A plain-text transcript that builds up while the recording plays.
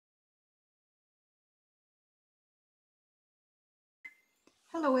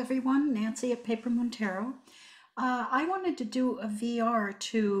Hello everyone, Nancy at Paper Montero. I wanted to do a VR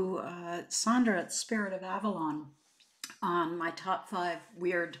to Sandra at Spirit of Avalon on my top 5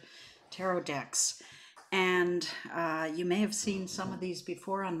 weird tarot decks. And you may have seen some of these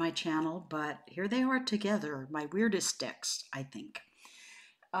before on my channel, but here they are together, my weirdest decks, I think.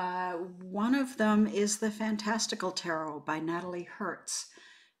 One of them is the Fantastical Tarot by Natalie Hertz.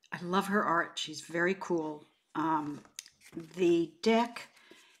 I love her art, she's very cool. The deck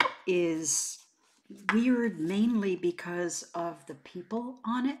is weird mainly because of the people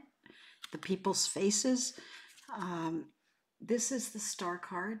on it, the people's faces. This is the star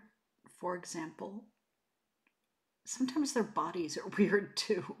card, for example. Sometimes their bodies are weird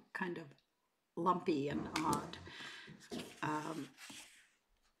too, kind of lumpy and odd.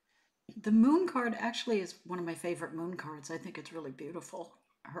 The moon card actually is one of my favorite moon cards. I think it's really beautiful.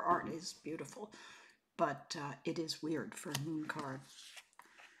 Her art is beautiful, but it is weird for a moon card.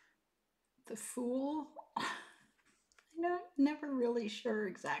 The Fool, I'm never really sure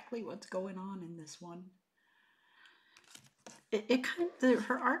exactly what's going on in this one. It kind of,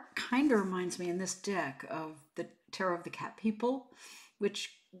 her art kind of reminds me in this deck of the Tarot of the Cat People,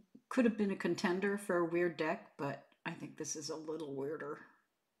 which could have been a contender for a weird deck, but I think this is a little weirder.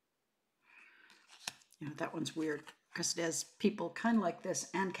 You know, that one's weird because it has people kind of like this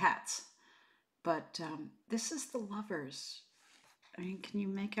and cats. But this is the Lovers. I mean, can you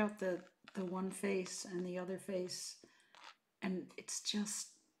make out the one face and the other face? And it's just,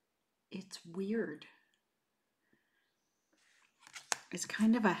 it's weird. It's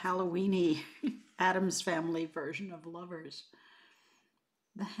kind of a Halloween-y Addams Family version of Lovers.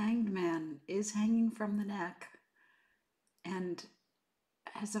 The Hanged Man is hanging from the neck and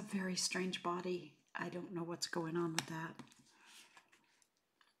has a very strange body. I don't know what's going on with that.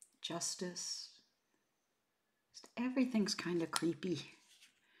 Justice. Everything's kind of creepy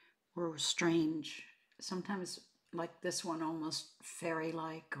or strange. Sometimes, like this one, almost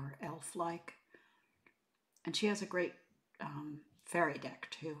fairy-like or elf-like. And she has a great fairy deck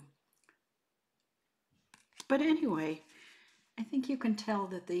too. But anyway, I think you can tell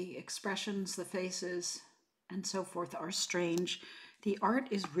that the expressions, the faces, and so forth are strange. The art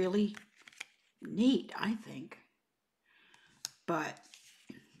is really neat, I think. But,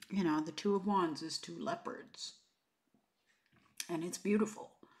 you know, the Two of Wands is two leopards. And it's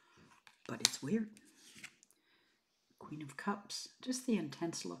beautiful, but it's weird. Queen of Cups, just the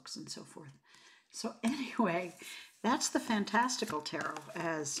intense looks and so forth. So anyway, that's the Fantastical Tarot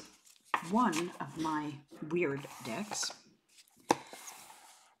as one of my weird decks.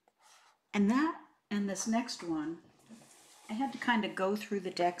 And that and this next one, I had to kind of go through the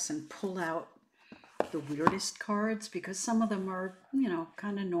decks and pull out the weirdest cards because some of them are, you know,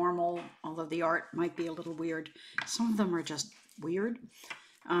 kind of normal, although the art might be a little weird. Some of them are just weird.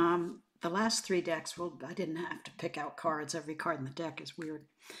 The last 3 decks, well, I didn't have to pick out cards. Every card in the deck is weird.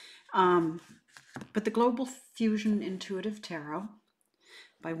 But the Global Fusion Intuitive Tarot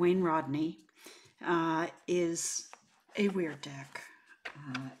by Wayne Rodney is a weird deck.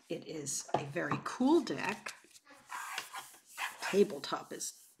 It is a very cool deck. Tabletop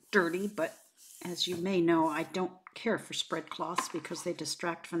is dirty, but as you may know, I don't care for spread cloths because they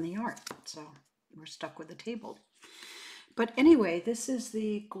distract from the art. So we're stuck with the table. But anyway, this is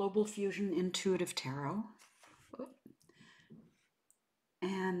the Global Fusion Intuitive Tarot.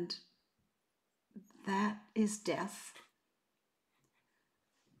 And that is Death.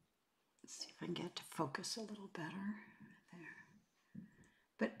 Let's see if I can get to focus a little better. There.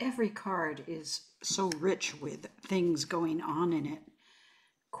 But every card is so rich with things going on in it.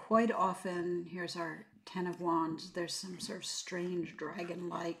 Quite often, here's our Ten of Wands, there's some sort of strange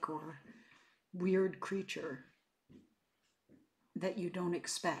dragon-like or weird creature that you don't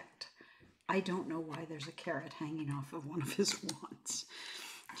expect. I don't know why there's a carrot hanging off of one of his wands.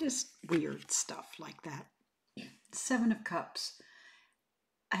 Just weird stuff like that. Seven of Cups.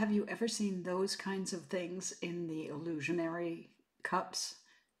 Have you ever seen those kinds of things in the illusionary cups?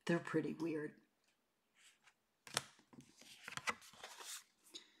 They're pretty weird.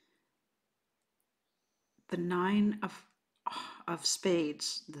 The Nine of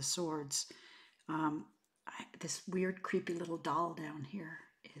Spades, the swords. This weird, creepy little doll down here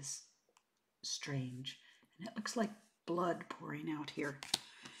is strange. And it looks like blood pouring out here.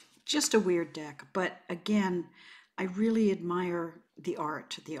 Just a weird deck. But again, I really admire the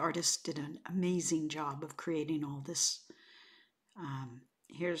art. The artist did an amazing job of creating all this.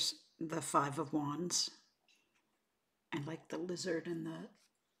 Here's the Five of Wands. I like the lizard and the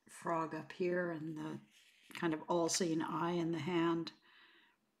frog up here and the kind of all-seeing eye in the hand.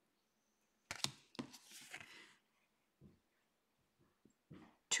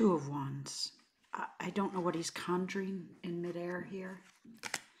 Two of Wands. I don't know what he's conjuring in midair here.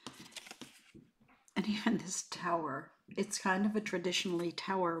 And even this tower, it's kind of a traditionally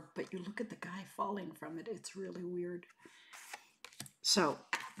tower, but you look at the guy falling from it, it's really weird. So,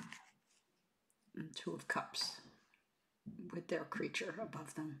 Two of Cups with their creature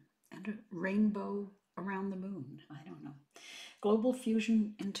above them, and a rainbow around the moon. I don't know. Global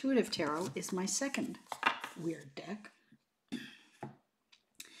Fusion Intuitive Tarot is my second weird deck.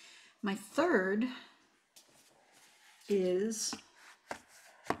 My third is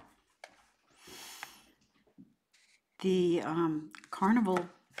the Carnival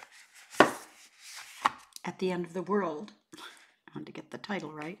at the End of the World. I wanted to get the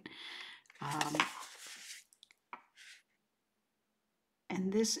title right.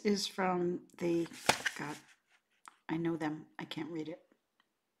 And this is from the, God, I know them. I can't read it.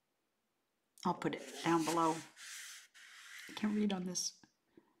 I'll put it down below. I can't read on this.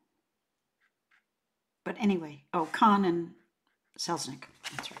 But anyway, oh, Kahn and Selznick.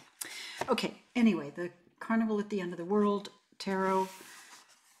 That's right. Okay, anyway, the Carnival at the End of the World Tarot.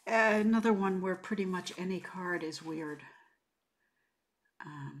 Another one where pretty much any card is weird.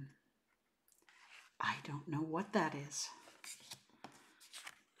 I don't know what that is.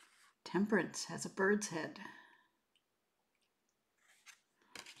 Temperance has a bird's head.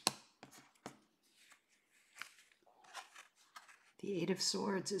 The Eight of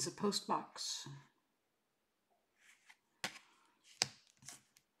Swords is a post box.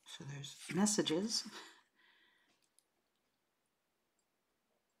 So there's messages.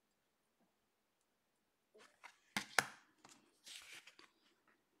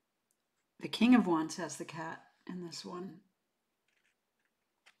 The King of Wands has the cat in this one.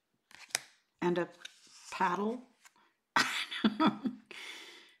 And a paddle.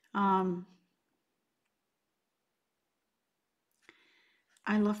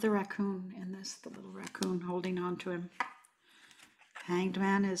 I love the raccoon in this, the little raccoon holding on to him. Hanged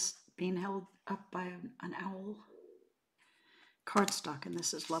Man is being held up by an owl. Cardstock, and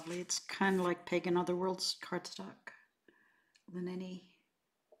this is lovely. It's kind of like Pagan Otherworld's cardstock. Lineni.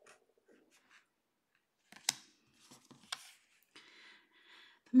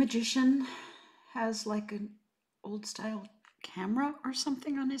 The Magician has like an old style camera or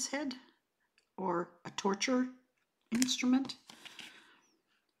something on his head, or a torture instrument.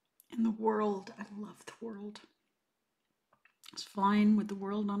 In the World, I love the World. He's flying with the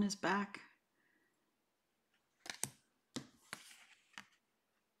world on his back.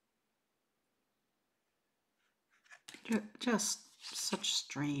 Just such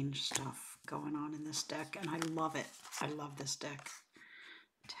strange stuff going on in this deck, and I love it. I love this deck.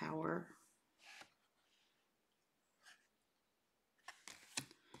 Tower.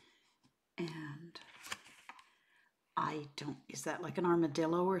 And I don't, is that like an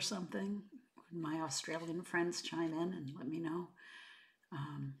armadillo or something? Would my Australian friends chime in and let me know?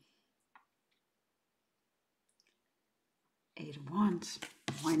 Eight of Wands,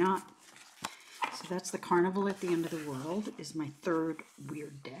 why not? So that's the Carnival at the End of the World is my third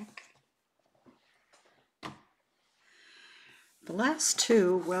weird deck. The last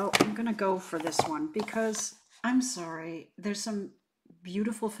two, well, I'm going to go for this one because, I'm sorry, there's some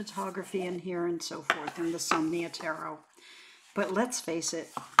beautiful photography in here and so forth in the Somnia Tarot. But let's face it,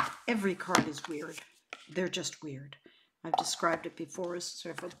 every card is weird. They're just weird. I've described it before as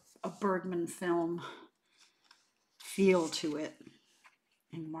sort of a Bergman film feel to it.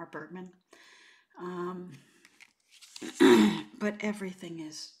 Ingmar Bergman. But everything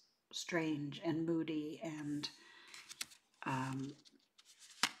is strange and moody, and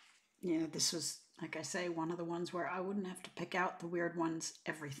yeah, this was, like I say, one of the ones where I wouldn't have to pick out the weird ones.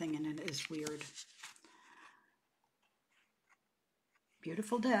 Everything in it is weird.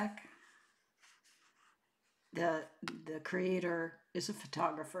 Beautiful deck. The creator is a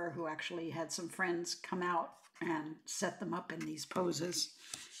photographer who actually had some friends come out and set them up in these poses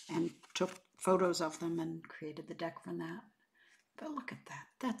and took photos of them and created the deck from that. But look at that.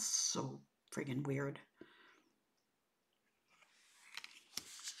 That's so friggin' weird.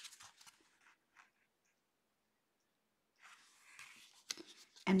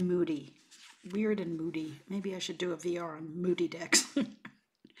 And moody. Weird and moody. Maybe I should do a VR on moody decks.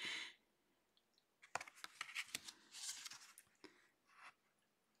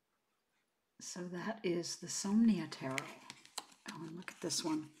 So that is the Somnia Tarot. Oh, and look at this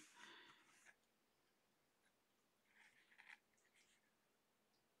one.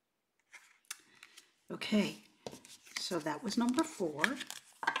 Okay, so that was number 4.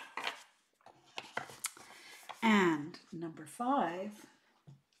 And number 5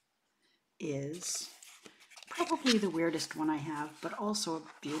 is Probably the weirdest one I have, but also a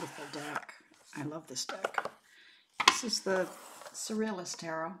beautiful deck. I love this deck. This is the Surrealist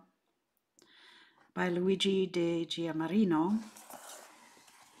Tarot by Luigi de Giamarino.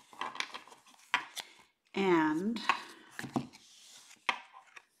 And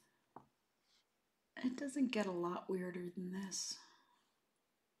it doesn't get a lot weirder than this.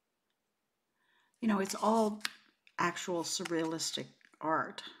 You know, it's all actual surrealistic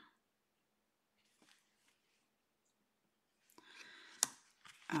art.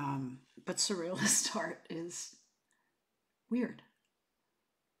 But surrealist art is weird.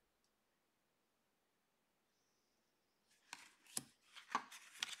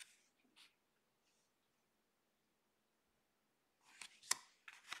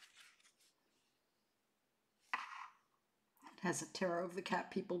 It has a Tarot of the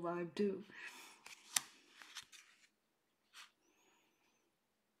Cat People vibe too.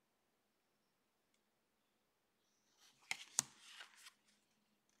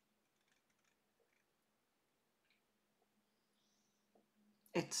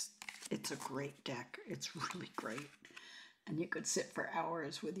 It's a great deck. It's really great. And you could sit for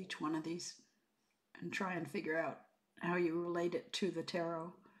hours with each one of these and try and figure out how you relate it to the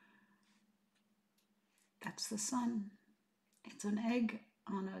tarot. That's the sun. It's an egg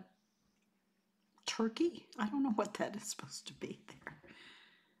on a turkey. I don't know what that is supposed to be there.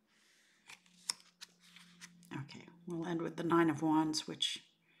 Okay, we'll end with the Nine of Wands, which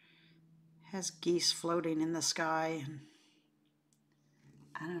has geese floating in the sky, and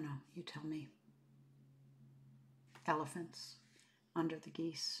I don't know, you tell me. Elephants under the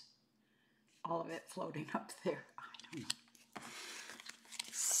geese. All of it floating up there. I don't know.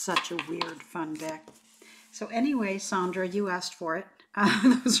 Such a weird, fun deck. So anyway, Sandra, you asked for it.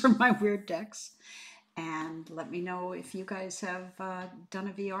 Those are my weird decks. And let me know if you guys have done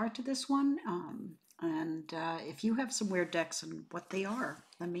a VR to this one. And if you have some weird decks and what they are,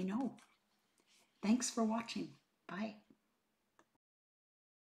 let me know. Thanks for watching. Bye.